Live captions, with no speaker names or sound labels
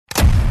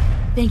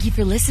Thank you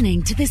for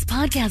listening to this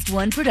Podcast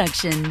One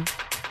production.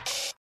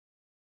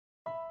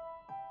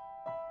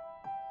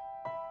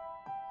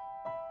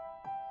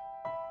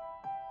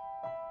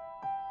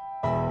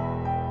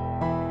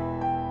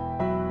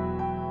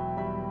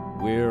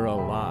 We're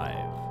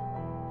Alive,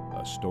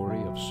 a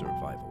story of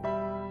survival.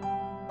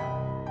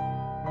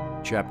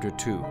 Chapter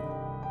 2.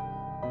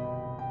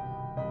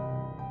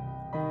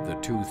 The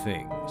Two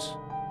Things.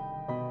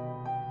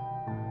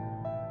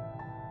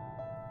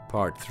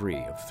 Part 3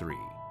 of 3.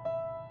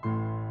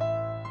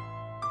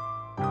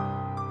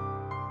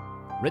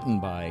 Written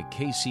by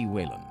K.C.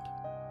 Wayland.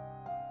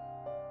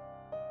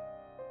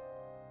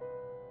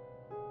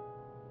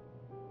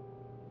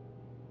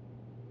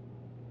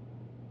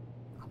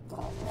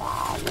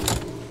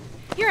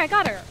 Here, I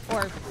got her.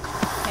 Or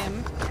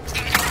him.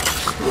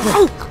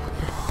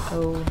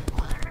 Oh,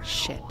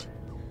 shit.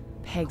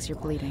 Pegs, you're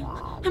bleeding.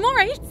 I'm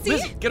alright, see?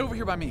 Lizzy, get over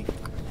here by me.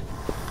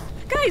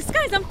 Guys,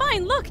 I'm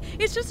fine. Look,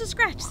 it's just a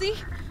scratch, see?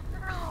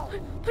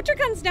 Put your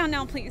guns down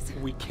now, please.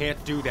 We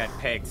can't do that,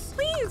 Pegs.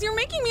 Please, you're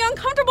making me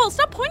uncomfortable.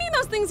 Stop pointing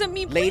those things at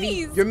me, please.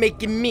 Lady, you're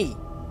making me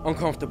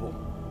uncomfortable.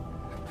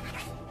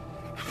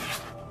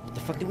 What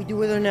the fuck did we do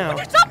with her now?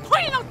 Stop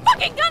pointing those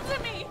fucking guns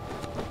at me!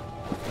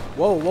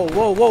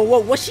 Whoa,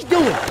 what's she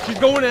doing? She's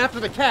going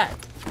after the cat.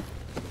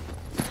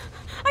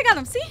 I got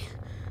him, see?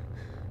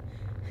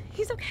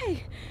 He's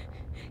okay.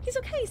 He's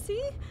okay,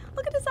 see?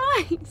 Look at his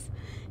eyes.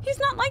 He's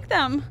not like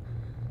them.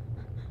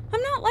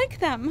 I'm not like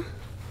them.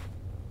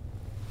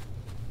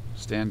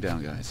 Stand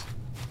down, guys.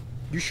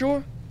 You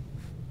sure?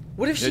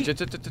 What if she...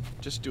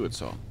 Just do it,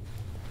 Saul.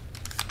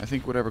 I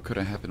think whatever could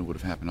have happened would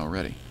have happened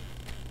already.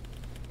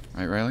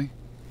 Right, Riley?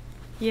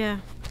 Yeah.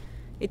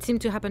 It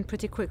seemed to happen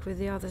pretty quick with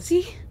the others.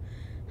 See?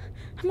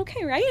 I'm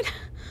okay, right?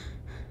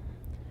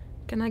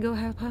 Can I go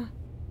help her?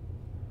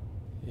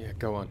 Yeah,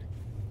 go on.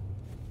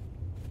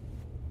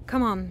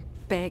 Come on,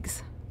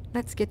 Beggs.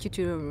 Let's get you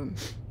to your room.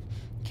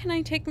 Can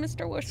I take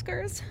Mr.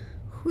 Whiskers?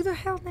 Who the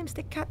hell names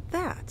the cat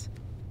that?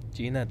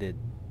 Gina did.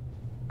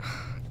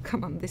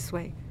 Come on, this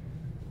way.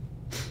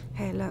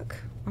 Hey, look.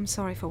 I'm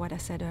sorry for what I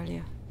said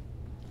earlier.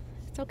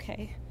 It's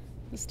okay.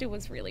 The stew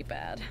was really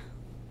bad.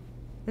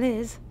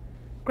 Liz,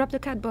 grab the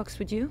cat box,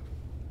 would you?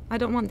 I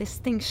don't want this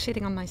thing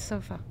shitting on my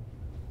sofa.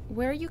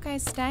 Where are you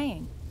guys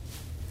staying?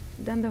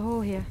 Down the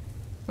hall here.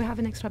 We have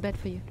an extra bed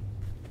for you.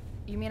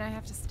 You mean I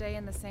have to stay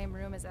in the same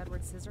room as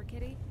Edward Scissor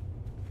Kitty?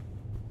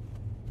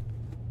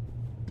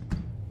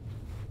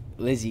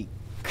 Lizzy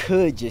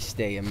could just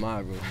stay in my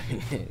room.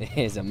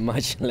 There's a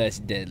much less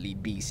deadly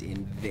beast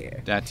in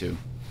there. Datu,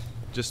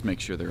 just make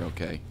sure they're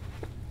okay.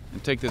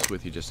 And take this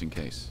with you just in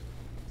case.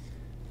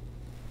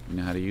 You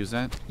know how to use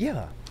that?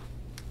 Yeah.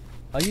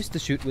 I used to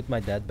shoot with my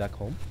dad back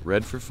home.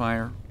 Red for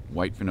fire,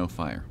 white for no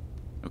fire.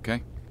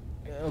 Okay?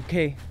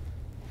 Okay.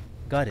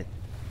 Got it.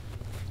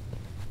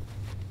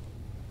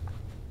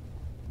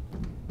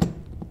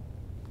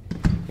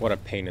 What a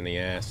pain in the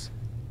ass.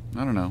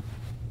 I don't know.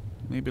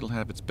 Maybe it'll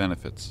have its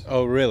benefits.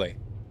 Oh, really?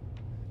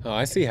 Oh,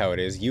 I see how it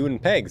is. You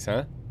and Pegs,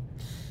 huh?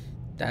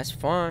 That's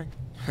fine.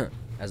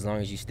 As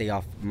long as you stay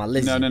off my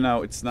Lizzy.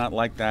 No. It's not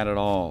like that at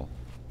all.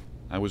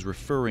 I was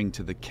referring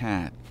to the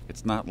cat.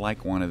 It's not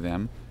like one of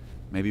them.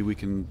 Maybe we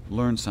can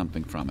learn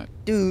something from it.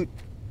 Dude,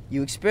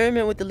 you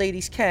experiment with the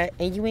lady's cat,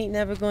 and you ain't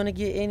never gonna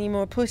get any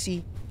more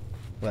pussy.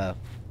 Well,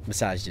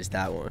 besides just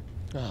that one.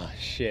 Oh,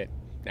 shit.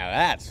 Now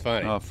that's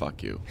funny. Oh,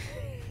 fuck you.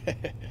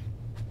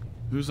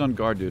 Who's on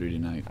guard duty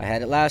tonight? I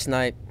had it last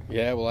night.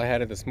 Yeah, well, I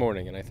had it this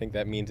morning, and I think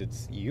that means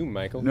it's you,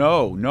 Michael.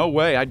 No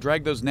way. I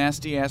dragged those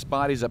nasty-ass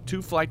bodies up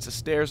 2 flights of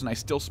stairs, and I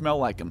still smell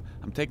like them.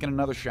 I'm taking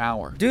another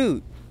shower.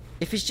 Dude,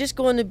 if it's just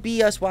going to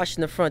be us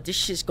watching the front, this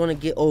shit's going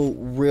to get old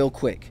real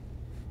quick.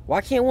 Why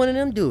can't one of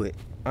them do it?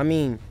 I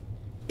mean,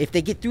 if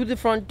they get through the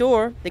front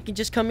door, they can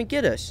just come and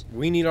get us.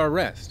 We need our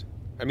rest.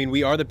 I mean,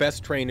 we are the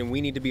best trained, and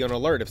we need to be on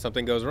alert if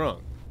something goes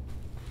wrong.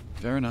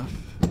 Fair enough.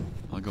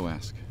 I'll go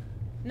ask.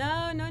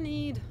 No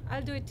need.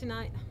 I'll do it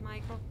tonight,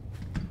 Michael.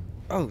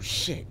 Oh,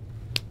 shit.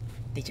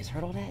 They just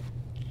heard all that?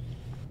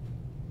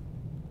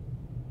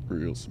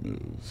 Real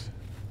smooth.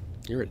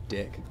 You're a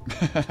dick.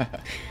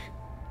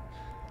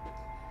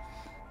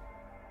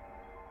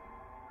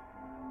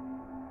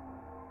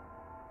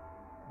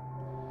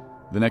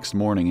 The next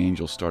morning,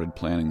 Angel started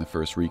planning the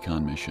first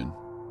recon mission.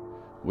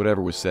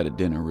 Whatever was said at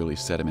dinner really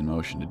set him in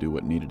motion to do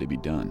what needed to be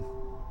done.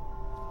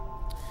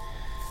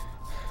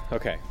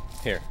 Okay,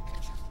 here.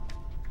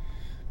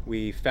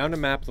 We found a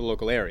map of the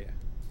local area.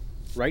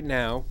 Right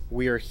now,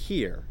 we are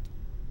here,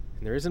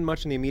 and there isn't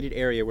much in the immediate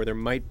area where there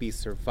might be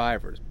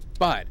survivors.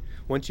 But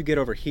once you get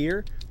over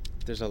here,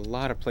 there's a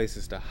lot of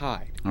places to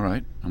hide. All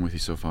right, I'm with you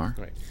so far.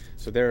 All right,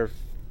 so there's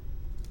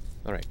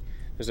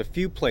a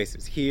few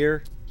places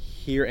here,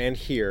 and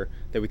here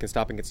that we can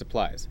stop and get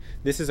supplies.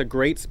 This is a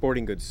great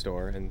sporting goods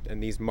store,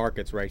 and these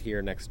markets right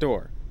here next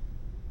door.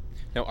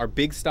 Now, our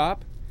big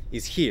stop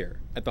is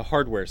here at the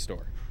hardware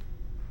store.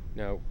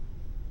 Now,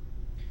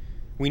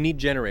 we need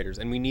generators,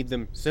 and we need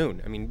them soon.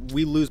 I mean,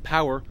 we lose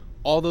power,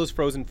 all those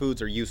frozen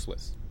foods are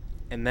useless.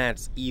 And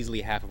that's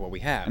easily half of what we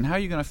have. And how are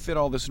you going to fit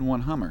all this in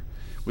one Hummer?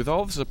 With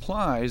all the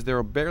supplies, there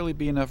will barely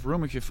be enough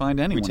room if you find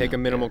anyone. We take out a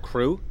minimal there.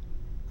 crew?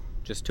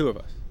 Just 2 of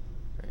us.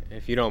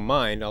 If you don't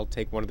mind, I'll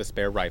take one of the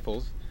spare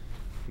rifles.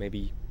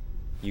 Maybe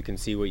you can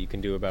see what you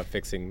can do about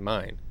fixing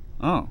mine.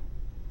 Oh,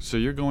 so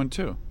you're going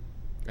too?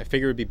 I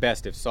figure it'd be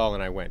best if Saul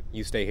and I went.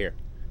 You stay here.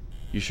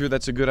 You sure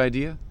that's a good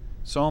idea?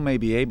 Saul may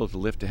be able to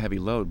lift a heavy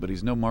load, but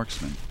he's no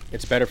marksman.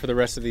 It's better for the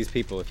rest of these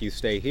people if you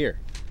stay here.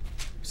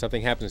 If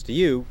something happens to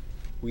you,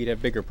 we'd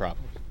have bigger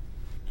problems.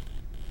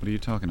 What are you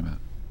talking about?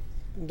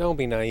 Don't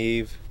be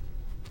naive.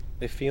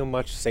 They feel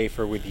much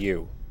safer with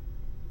you.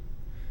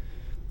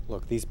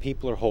 Look, these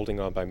people are holding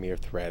on by mere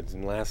threads,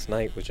 and last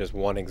night was just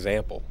one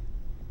example.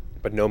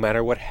 But no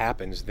matter what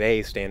happens,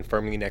 they stand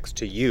firmly next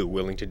to you,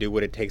 willing to do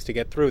what it takes to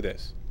get through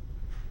this.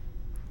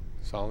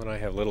 Saul and I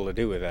have little to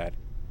do with that.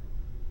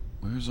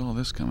 Where's all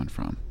this coming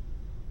from?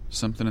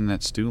 Something in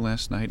that stew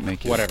last night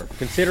make you... Whatever.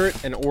 Consider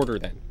it an order,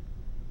 then.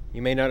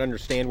 You may not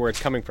understand where it's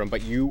coming from,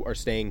 but you are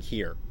staying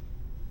here.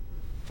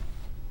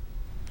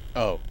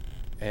 Oh,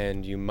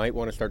 and you might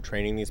want to start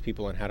training these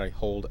people on how to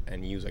hold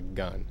and use a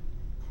gun.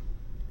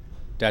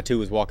 Datu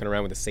was walking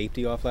around with the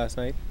safety off last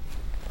night.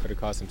 Could have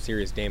caused some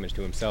serious damage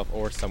to himself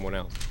or someone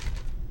else.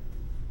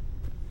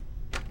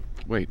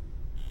 Wait.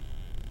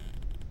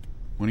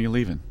 When are you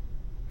leaving?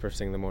 First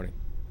thing in the morning.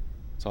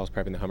 Saul's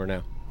prepping the Hummer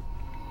now.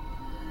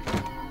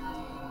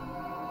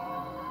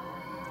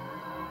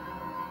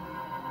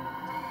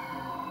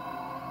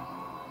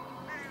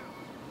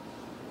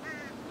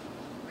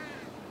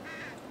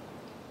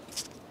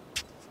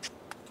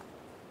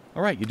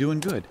 All right, you're doing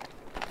good.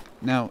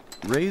 Now,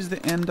 raise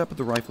the end up of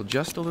the rifle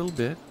just a little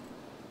bit,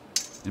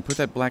 and put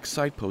that black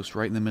sight post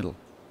right in the middle.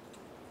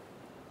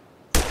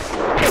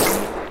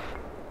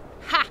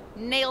 Ha!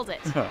 Nailed it.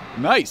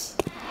 Nice!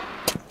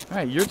 All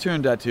right, your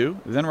turn, Datu,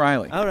 then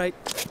Riley. All right.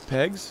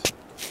 Pegs,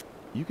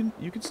 you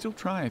can still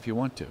try if you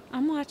want to.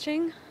 I'm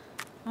watching.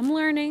 I'm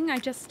learning. I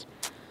just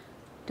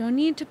don't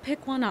need to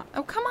pick one up.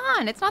 Oh, come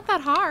on. It's not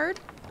that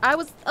hard. I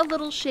was a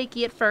little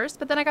shaky at first,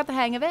 but then I got the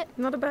hang of it.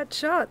 Not a bad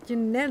shot. You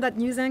nailed that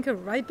news anchor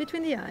right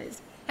between the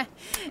eyes.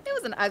 It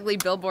was an ugly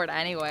billboard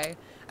anyway.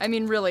 I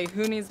mean, really,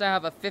 who needs to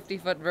have a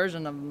 50-foot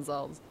version of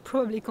themselves?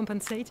 Probably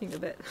compensating a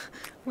bit.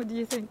 What do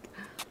you think?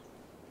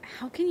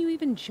 How can you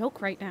even joke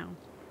right now?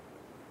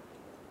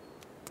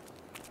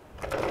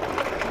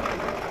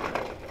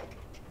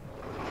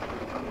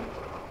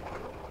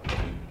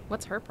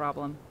 What's her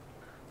problem?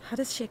 How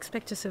does she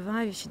expect to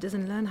survive if she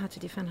doesn't learn how to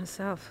defend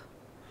herself?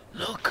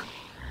 Look!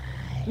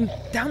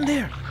 Down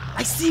there!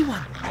 I see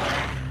one!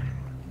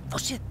 Oh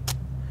shit!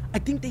 I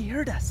think they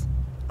heard us.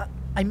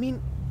 I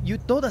mean, you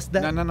told us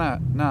that...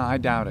 No, I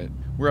doubt it.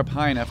 We're up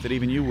high enough that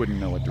even you wouldn't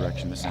know what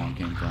direction the sound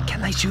came from.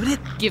 Can I shoot it?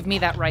 Give me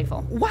that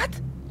rifle. What?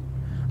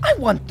 I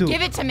want to!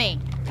 Give it to me!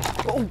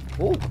 Oh!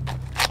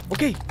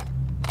 Okay.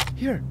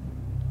 Here.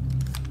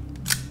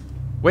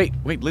 Wait,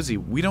 Lizzy,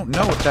 we don't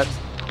know if that's...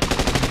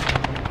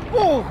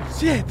 Oh,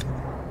 shit!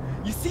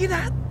 You see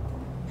that?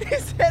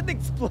 His head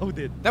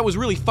exploded. That was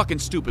really fucking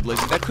stupid,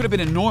 Lizzy. That could have been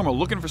a normal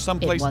looking for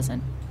someplace... It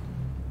wasn't.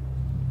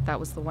 That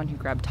was the one who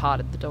grabbed Todd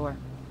at the door.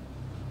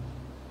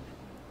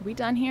 We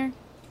done here?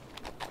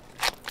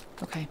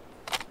 Okay.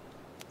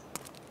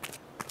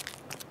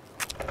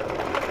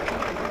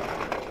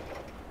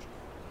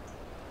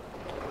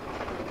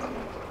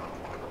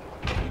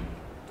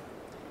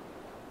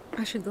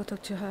 I should go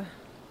talk to her.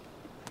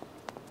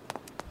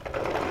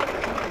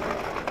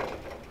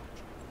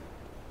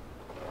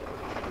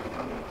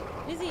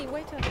 Lizzy,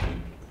 wait up.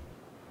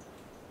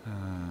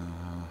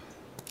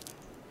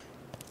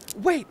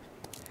 Wait!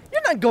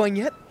 You're not going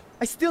yet.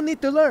 I still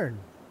need to learn.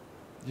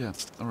 Yeah,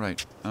 all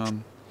right.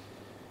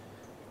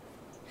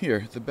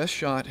 Here, the best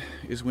shot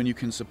is when you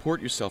can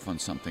support yourself on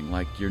something,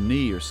 like your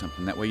knee or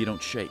something. That way you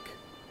don't shake.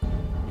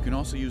 You can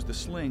also use the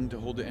sling to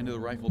hold the end of the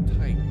rifle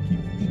tight and keep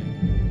from shaking.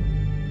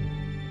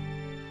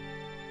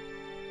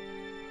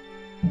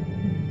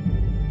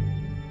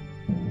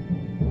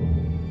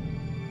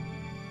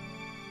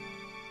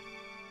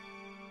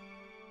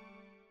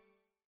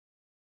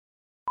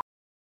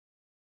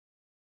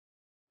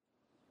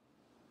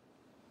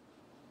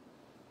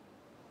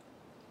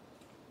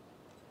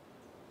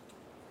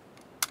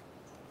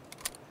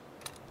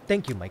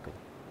 Thank you, Michael.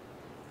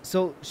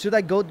 So, should I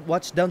go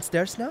watch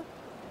downstairs now?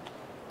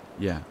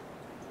 Yeah.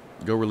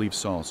 Go relieve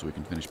Saul so we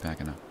can finish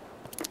packing up.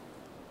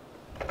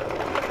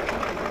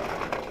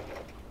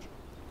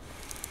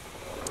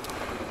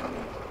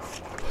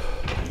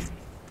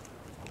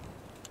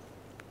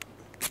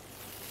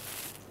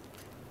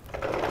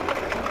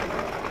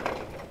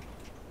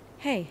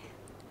 Hey.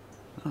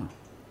 Oh.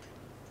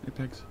 Hey,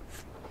 Pegs.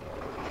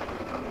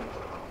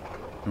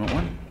 You want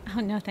one?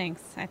 Oh, no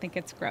thanks. I think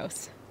it's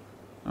gross.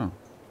 Oh,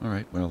 all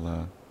right.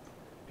 Well,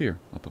 here,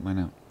 I'll put mine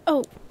out.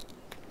 Oh,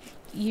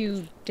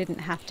 you didn't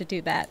have to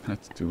do that.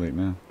 That's too late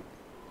now.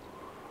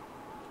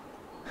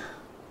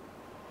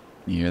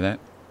 You hear that?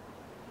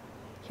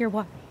 Hear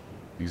what?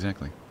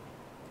 Exactly.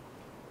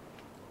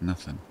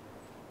 Nothing.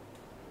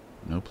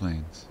 No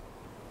planes.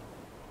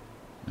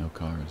 No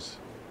cars.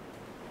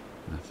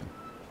 Nothing.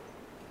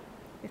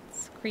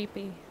 It's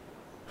creepy.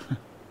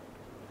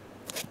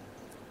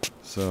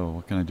 So,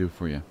 what can I do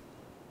for you?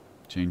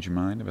 Change your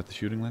mind about the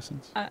shooting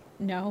lessons?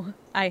 No,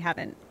 I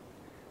haven't.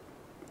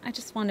 I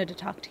just wanted to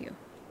talk to you.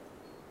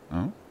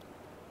 Oh?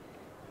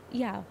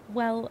 Yeah,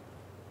 well,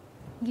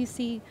 you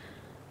see,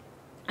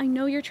 I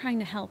know you're trying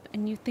to help,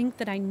 and you think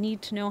that I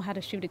need to know how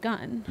to shoot a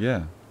gun.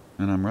 Yeah,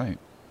 and I'm right.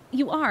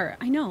 You are,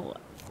 I know.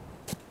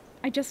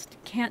 I just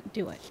can't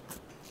do it.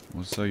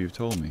 Well, so you've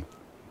told me.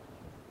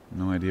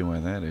 No idea why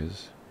that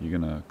is. You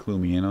gonna clue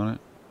me in on it?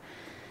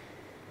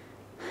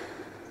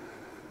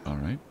 All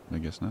right, I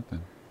guess not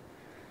then.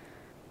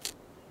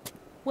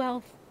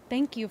 Well,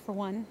 thank you for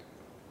one.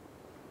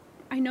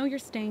 I know you're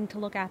staying to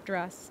look after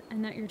us,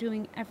 and that you're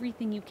doing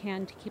everything you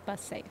can to keep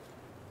us safe.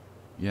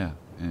 Yeah,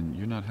 and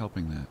you're not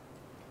helping that.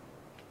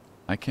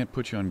 I can't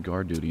put you on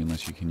guard duty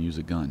unless you can use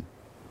a gun.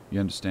 You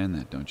understand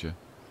that, don't you?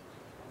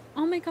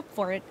 I'll make up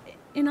for it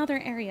in other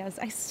areas,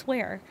 I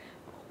swear.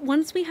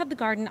 Once we have the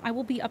garden, I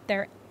will be up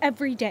there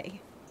every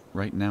day.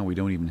 Right now, we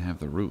don't even have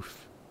the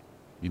roof.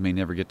 You may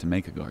never get to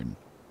make a garden.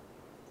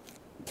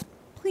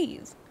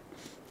 Please.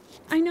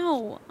 I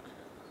know.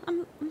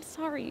 I'm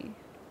sorry.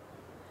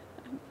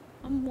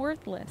 I'm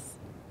worthless.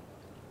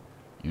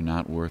 You're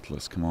not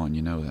worthless. Come on,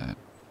 you know that.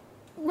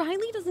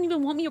 Riley doesn't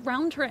even want me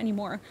around her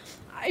anymore.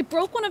 I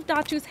broke one of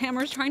Datu's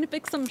hammers trying to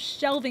fix some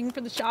shelving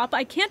for the shop.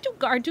 I can't do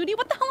guard duty.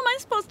 What the hell am I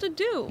supposed to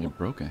do? You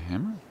broke a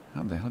hammer?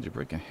 How the hell did you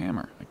break a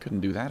hammer? I couldn't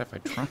do that if I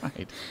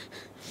tried.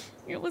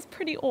 It was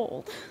pretty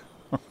old.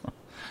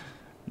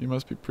 You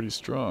must be pretty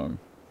strong.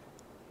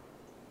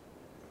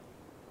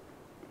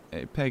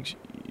 Hey, Pegs,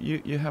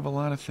 you have a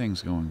lot of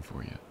things going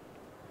for you.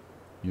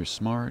 You're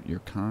smart, you're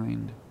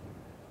kind,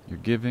 you're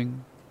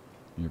giving,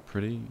 you're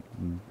pretty,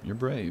 and you're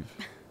brave.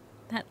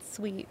 That's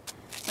sweet.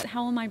 But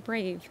how am I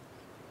brave?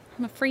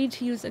 I'm afraid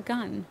to use a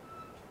gun.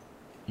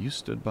 You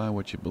stood by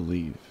what you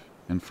believe,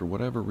 and for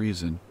whatever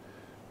reason,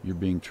 you're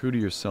being true to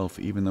yourself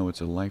even though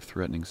it's a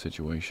life-threatening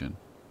situation.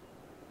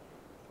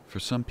 For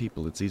some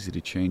people, it's easy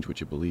to change what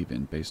you believe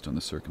in based on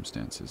the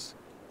circumstances.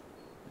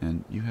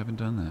 And you haven't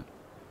done that.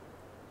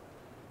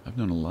 I've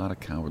known a lot of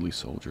cowardly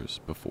soldiers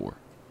before.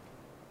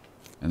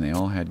 And they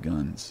all had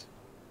guns.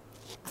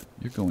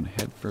 You're going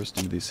headfirst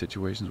into these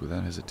situations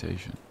without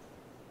hesitation.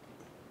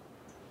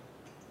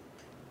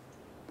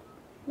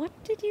 What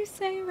did you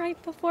say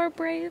right before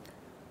brave?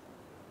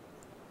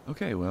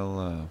 Okay,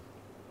 well,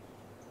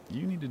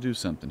 you need to do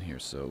something here,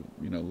 so,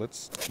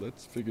 let's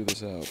figure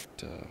this out.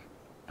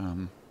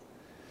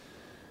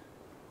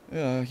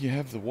 You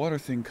have the water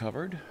thing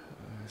covered.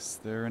 Is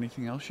there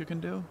anything else you can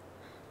do?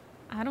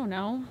 I don't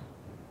know.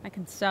 I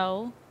can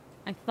sew.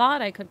 I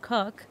thought I could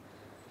cook.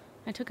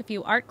 I took a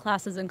few art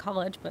classes in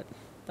college, but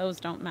those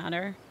don't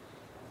matter.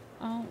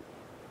 Oh,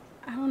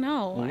 I don't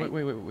know. Well,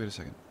 wait a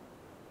second.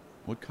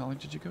 What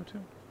college did you go to?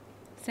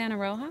 Santa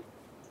Roja?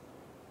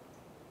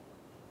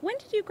 When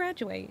did you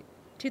graduate?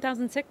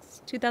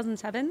 2006?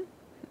 2007?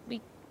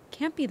 We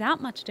can't be that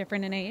much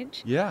different in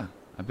age. Yeah,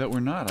 I bet we're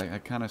not. I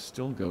kind of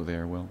still go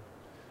there. Well,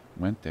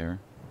 went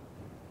there.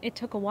 It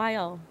took a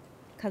while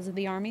because of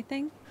the army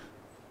thing?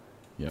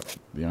 Yep,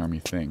 the army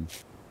thing.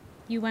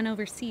 You went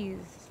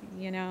overseas,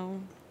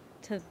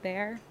 to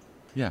there?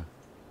 Yeah,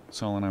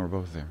 Saul and I were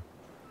both there.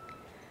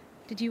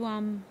 Did you,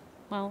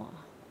 well,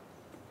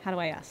 how do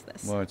I ask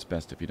this? Well, it's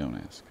best if you don't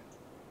ask.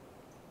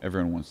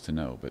 Everyone wants to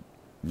know, but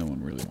no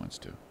one really wants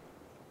to.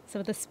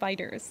 So the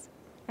spiders,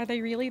 are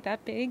they really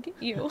that big?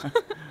 Ew.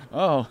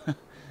 Oh,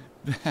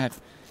 that.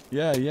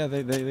 Yeah,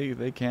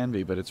 they can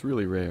be, but it's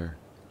really rare.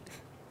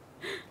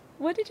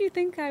 What did you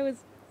think I was...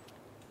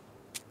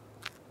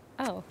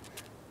 Oh.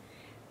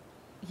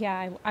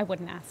 Yeah, I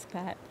wouldn't ask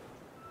that.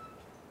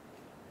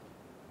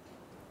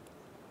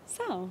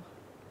 So,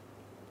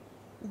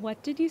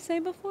 what did you say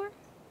before?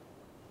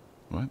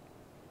 What?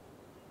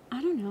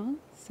 I don't know.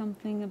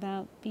 Something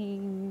about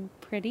being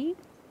pretty?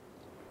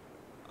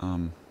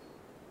 I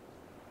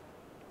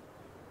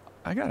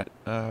got it.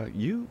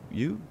 You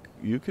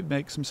could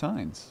make some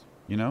signs.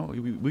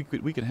 We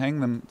could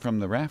hang them from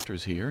the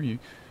rafters here. You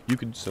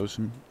could sew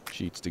some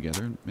sheets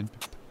together and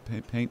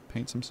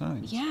paint some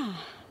signs. Yeah.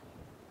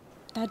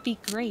 That'd be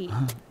great.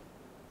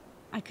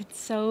 I could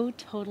so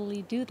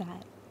totally do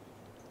that.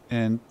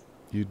 And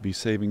you'd be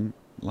saving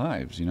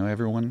lives.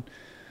 Everyone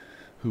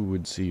who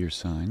would see your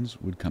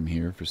signs would come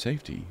here for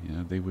safety.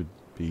 They would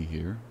be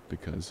here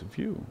because of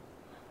you.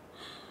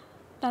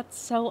 That's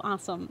so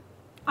awesome.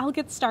 I'll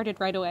get started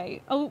right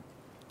away. Oh,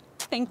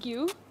 thank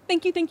you.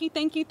 Thank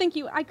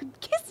you. I could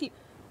kiss you.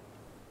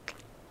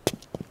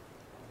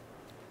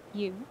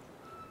 You?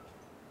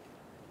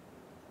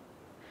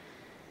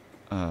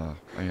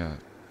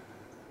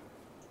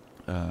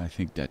 I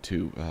think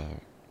Datu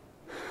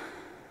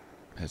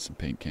has some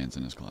paint cans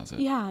in his closet.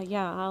 Yeah,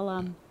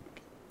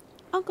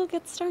 I'll go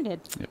get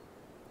started. Yep.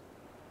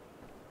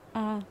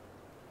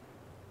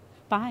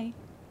 Bye.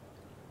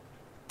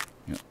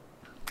 Yep.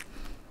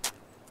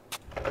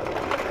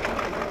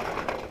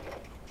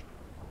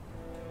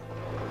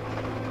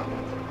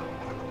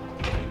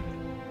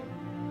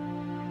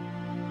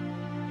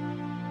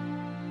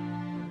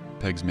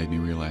 Pegs made me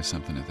realize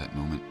something at that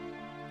moment.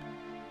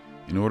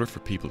 In order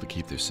for people to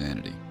keep their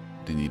sanity,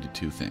 they needed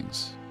two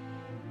things.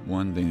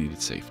 One, they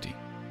needed safety,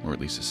 or at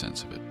least a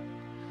sense of it.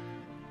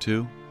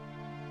 Two,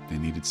 they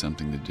needed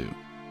something to do.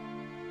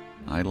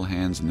 Idle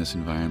hands in this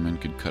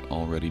environment could cut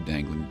already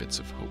dangling bits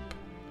of hope.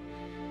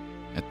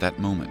 At that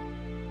moment,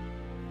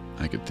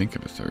 I could think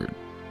of a third,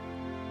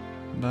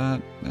 but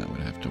that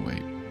would have to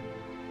wait.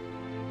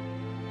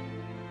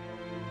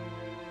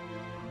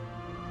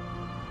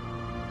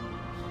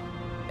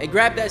 Hey,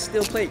 grab that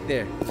steel plate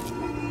there.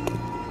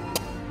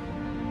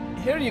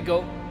 Here you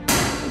go.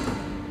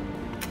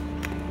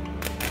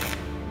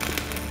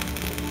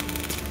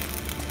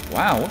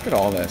 Wow, look at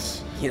all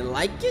this. You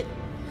like it?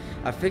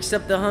 I fixed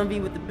up the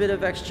Humvee with a bit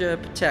of extra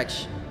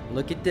protection.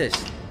 Look at this.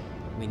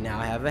 We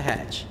now have a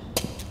hatch.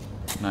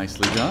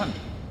 Nicely done.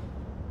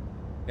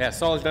 Yeah,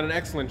 Saul's done an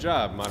excellent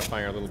job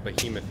modifying our little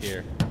behemoth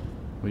here.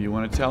 Well, you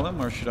want to tell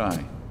him, or should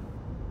I?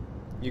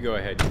 You go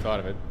ahead, you thought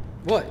of it.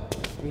 What?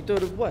 You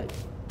thought of what?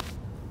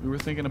 We were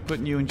thinking of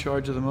putting you in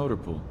charge of the motor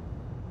pool.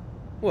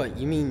 What,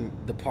 you mean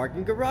the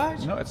parking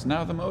garage? No, it's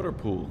now the motor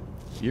pool.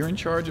 You're in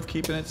charge of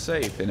keeping it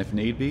safe, and if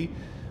need be,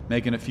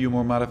 making a few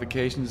more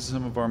modifications to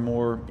some of our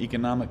more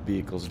economic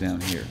vehicles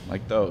down here,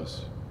 like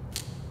those.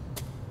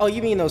 Oh,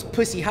 you mean those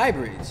pussy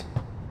hybrids?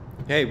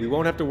 Hey, we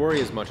won't have to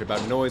worry as much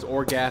about noise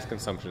or gas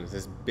consumption as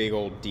this big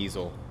old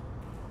diesel.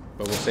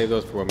 But we'll save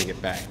those for when we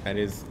get back. That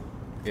is,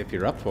 if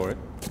you're up for it.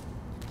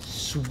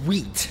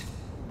 Sweet.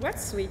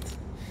 What's sweet?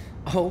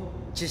 Oh,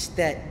 just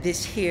that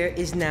this here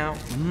is now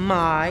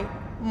my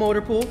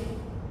motor pool.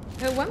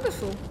 Oh,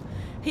 wonderful.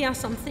 Here are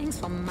some things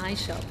from my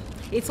shop.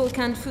 It's all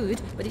canned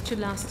food, but it should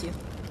last you.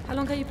 How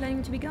long are you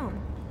planning to be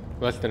gone?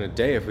 Less than a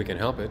day if we can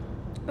help it.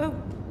 Oh,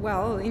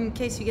 well, in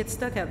case you get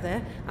stuck out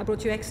there, I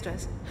brought you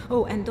extras.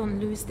 Oh, and don't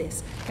lose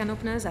this. Can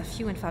openers are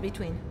few and far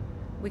between.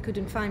 We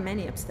couldn't find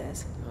many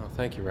upstairs. Oh,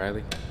 thank you,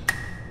 Riley.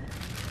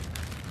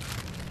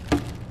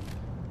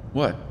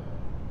 What?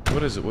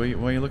 What is it? Why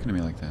are you looking at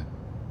me like that?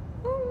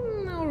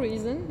 Oh, no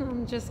reason.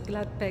 I'm just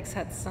glad Pegs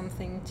had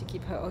something to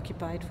keep her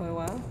occupied for a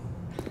while.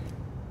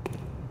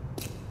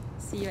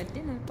 See you at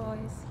dinner,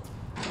 boys.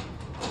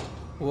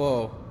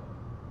 Whoa.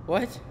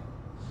 What?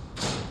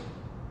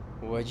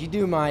 What'd you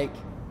do, Mike?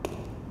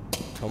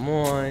 Come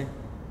on.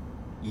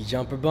 You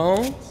jumper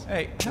bones?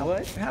 Hey,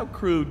 What? how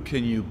crude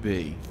can you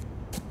be?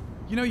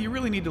 You know, you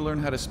really need to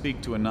learn how to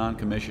speak to a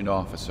non-commissioned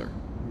officer.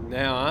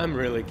 Now I'm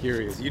really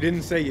curious. You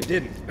didn't say you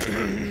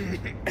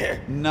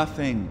didn't.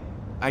 Nothing.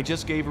 I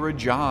just gave her a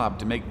job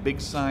to make big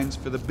signs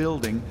for the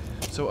building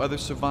so other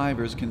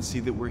survivors can see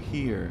that we're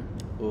here.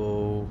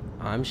 Oh,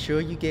 I'm sure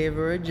you gave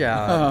her a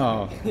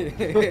job. Oh.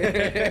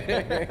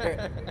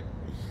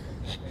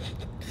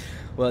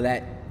 Well,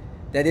 that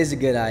is a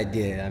good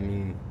idea. I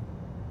mean,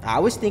 I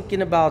was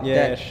thinking about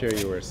Yeah, that. sure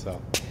you were,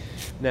 Saul.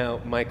 Now,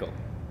 Michael,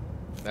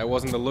 that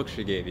wasn't the look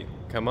she gave you.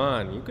 Come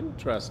on, you can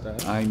trust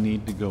us. I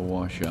need to go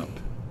wash up.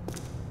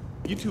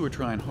 You two are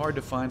trying hard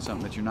to find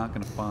something that you're not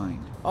going to find.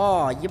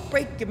 Oh, you're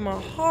breaking my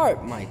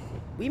heart, Michael.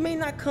 We may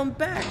not come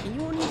back, and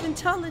you won't even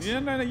tell us.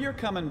 No, you're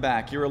coming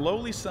back. You're a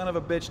lowly son of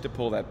a bitch to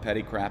pull that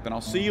petty crap, and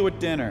I'll see you at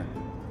dinner.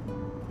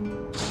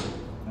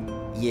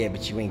 Yeah,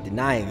 but you ain't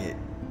denying it.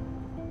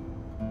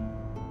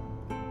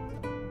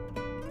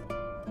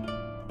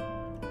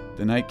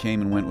 The night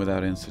came and went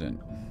without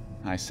incident.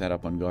 I sat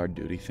up on guard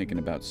duty thinking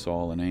about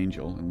Saul and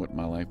Angel and what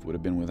my life would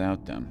have been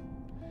without them.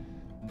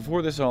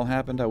 Before this all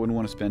happened, I wouldn't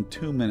want to spend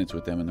 2 minutes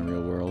with them in the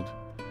real world.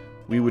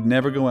 We would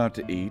never go out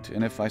to eat,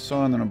 and if I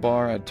saw them in a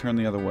bar, I'd turn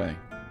the other way.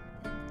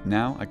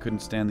 Now, I couldn't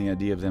stand the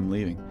idea of them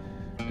leaving,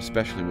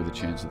 especially with the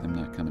chance of them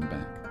not coming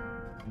back.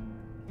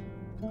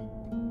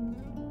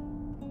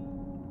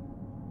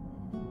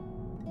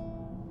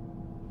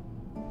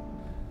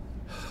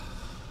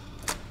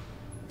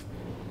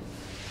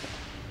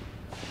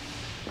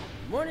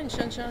 Morning,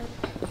 sunshine.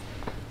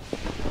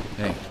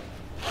 Hey,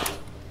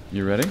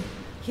 you ready?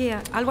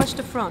 Here, I'll watch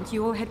the front.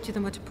 You all head to the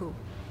motor pool.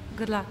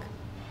 Good luck.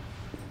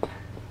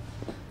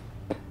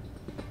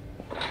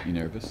 You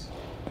nervous?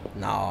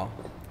 No,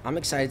 I'm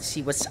excited to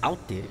see what's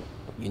out there.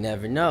 You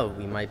never know.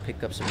 We might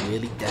pick up some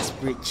really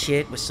desperate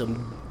chick with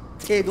some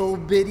big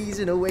old bitties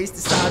and a waist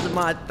the size of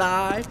my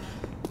thigh.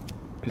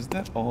 Is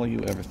that all you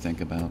ever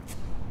think about?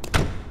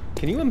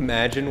 Can you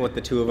imagine what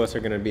the two of us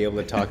are going to be able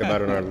to talk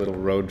about on our little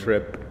road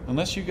trip?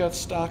 Unless you got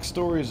stock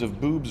stories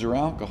of boobs or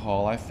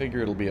alcohol, I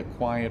figure it'll be a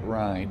quiet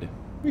ride.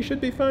 We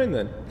should be fine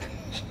then.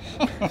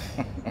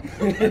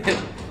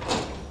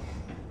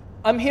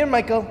 I'm here,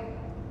 Michael.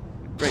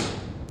 Great.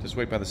 Just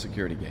wait by the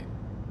security gate.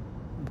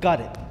 Got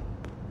it.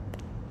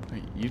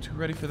 Hey, you two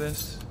ready for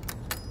this?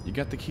 You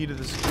got the key to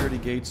the security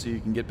gate so you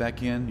can get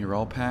back in? You're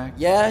all packed?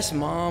 Yes,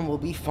 Mom, we'll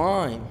be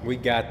fine. We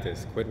got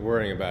this. Quit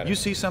worrying about You it.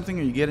 see something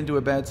or you get into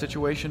a bad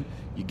situation,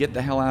 you get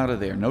the hell out of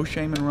there. No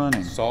shame in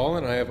running. Saul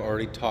and I have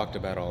already talked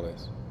about all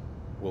this.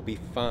 We'll be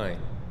fine.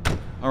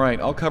 All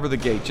right, I'll cover the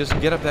gate. Just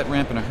get up that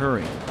ramp in a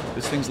hurry.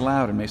 This thing's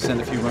loud and may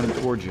send a few running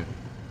towards you.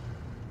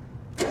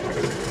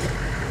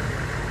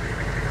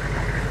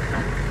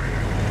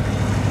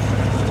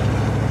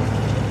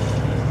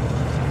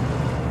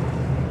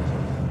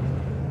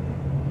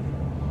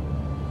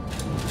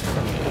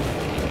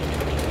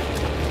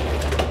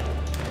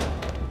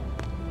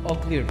 All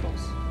clear,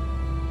 boss.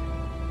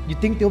 You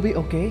think they'll be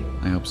okay?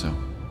 I hope so.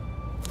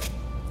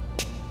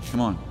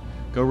 Come on,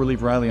 go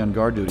relieve Riley on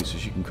guard duty so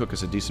she can cook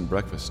us a decent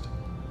breakfast.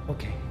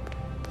 Okay.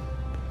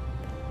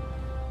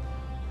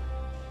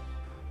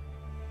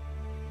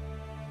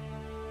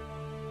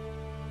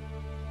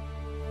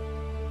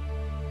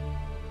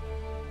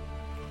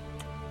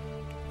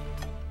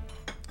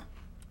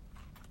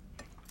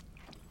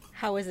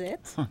 How is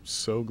it? I'm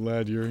so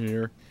glad you're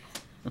here.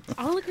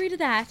 I'll agree to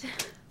that.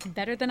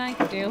 Better than I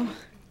could do.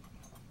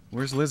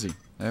 Where's Lizzy?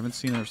 I haven't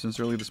seen her since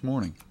early this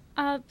morning.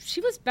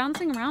 She was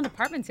bouncing around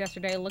apartments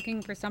yesterday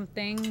looking for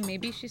something.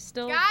 Maybe she's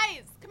still...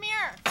 Guys, come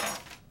here!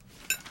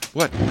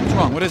 What? What's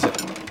wrong? What is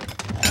it?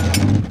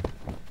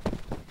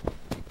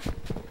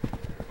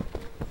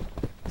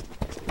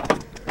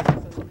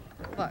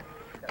 Look,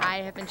 I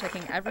have been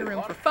checking every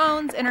room for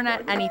phones,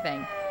 internet,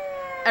 anything.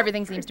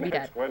 Everything seems to be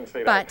dead.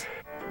 But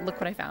look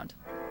what I found.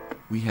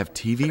 We have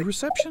TV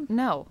reception?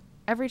 No,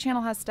 every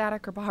channel has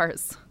static or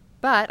bars.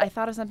 But I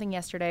thought of something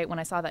yesterday when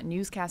I saw that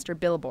newscaster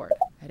billboard.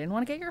 I didn't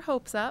want to get your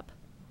hopes up,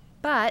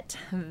 but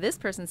this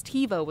person's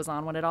TiVo was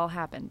on when it all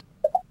happened.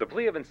 The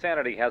plea of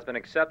insanity has been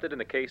accepted in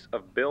the case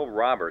of Bill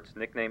Roberts,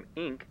 nicknamed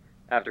Ink,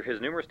 after his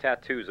numerous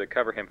tattoos that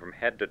cover him from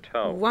head to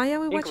toe. Why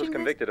are we Ink watching was this?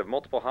 convicted of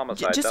multiple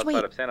homicides Just outside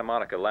wait. of Santa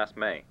Monica last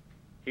May.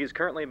 He is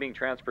currently being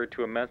transferred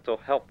to a mental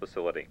health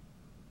facility.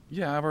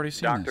 Yeah, I've already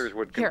seen Doctors this.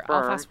 would Here, I'll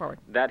confirm fast forward.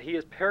 that he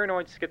is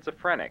paranoid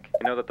schizophrenic.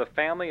 You know that the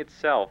family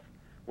itself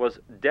was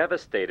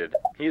devastated.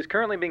 He is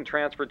currently being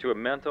transferred to a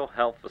mental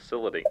health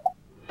facility.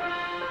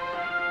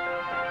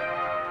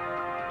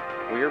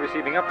 We are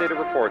receiving updated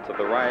reports of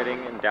the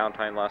rioting in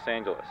downtown Los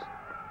Angeles.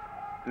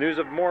 News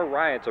of more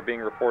riots are being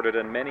reported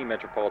in many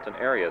metropolitan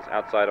areas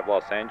outside of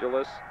Los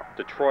Angeles,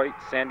 Detroit,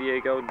 San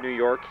Diego, New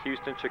York,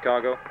 Houston,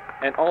 Chicago,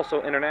 and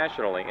also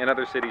internationally in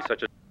other cities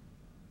such as...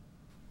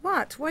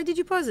 What? Why did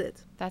you pause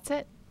it? That's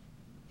it.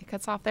 It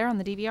cuts off there on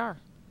the DVR.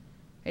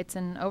 It's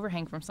an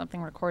overhang from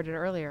something recorded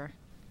earlier.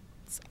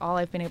 It's all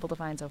I've been able to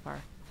find so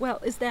far.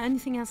 Well, is there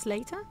anything else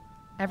later?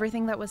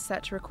 Everything that was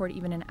set to record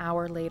even an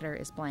hour later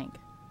is blank.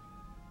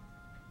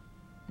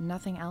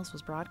 Nothing else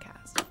was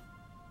broadcast.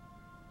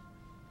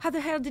 How the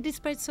hell did it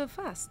spread so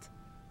fast?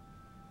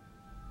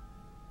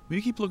 Will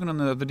you keep looking on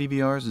the other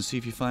DVRs and see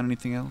if you find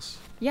anything else?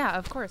 Yeah,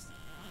 of course.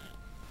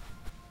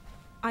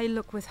 I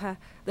look with her.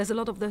 There's a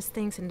lot of those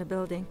things in the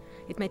building.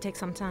 It may take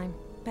some time.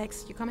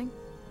 Bex, you coming?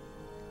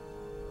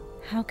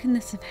 How can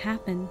this have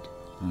happened?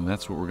 Well,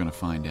 that's what we're going to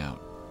find out.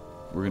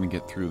 We're going to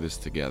get through this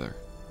together.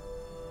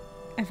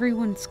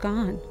 Everyone's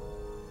gone.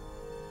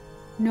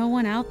 No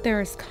one out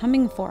there is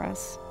coming for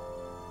us.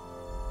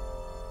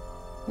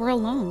 We're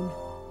alone.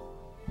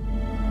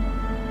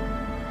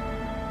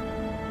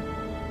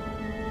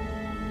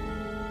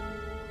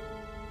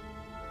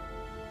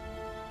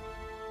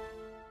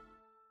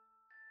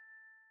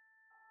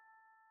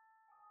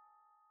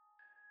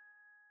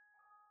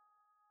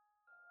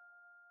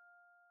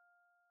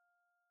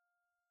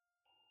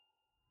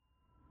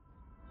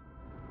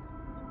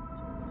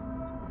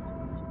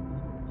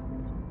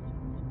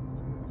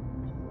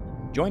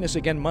 Join us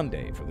again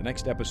Monday for the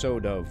next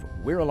episode of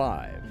We're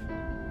Alive.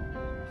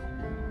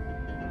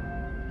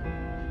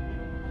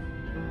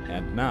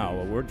 And now,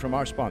 a word from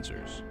our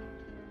sponsors.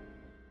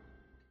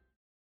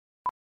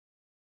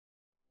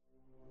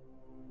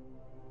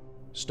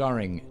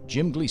 Starring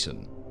Jim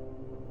Gleason,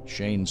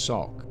 Shane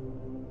Salk,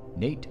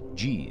 Nate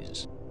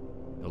Gies,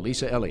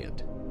 Elisa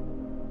Elliott,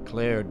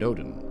 Claire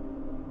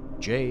Doden,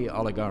 Jay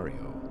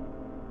Oligario,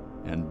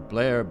 and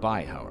Blair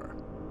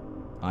Byhauer.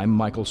 I'm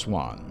Michael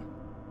Swan.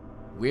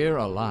 We're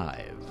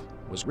Alive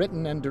was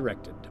written and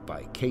directed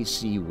by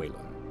K.C.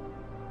 Wayland.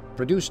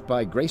 Produced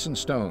by Grayson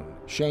Stone,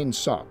 Shane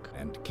Salk,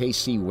 and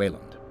K.C.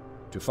 Wayland.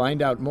 To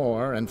find out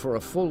more and for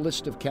a full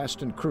list of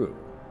cast and crew,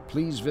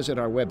 please visit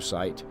our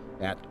website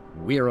at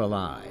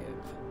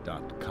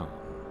we'realive.com.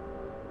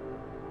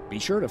 Be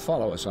sure to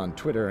follow us on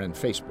Twitter and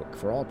Facebook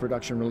for all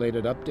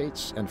production-related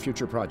updates and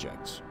future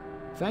projects.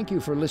 Thank you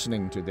for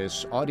listening to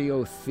this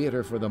audio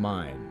theater for the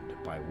mind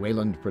by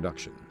Wayland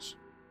Productions.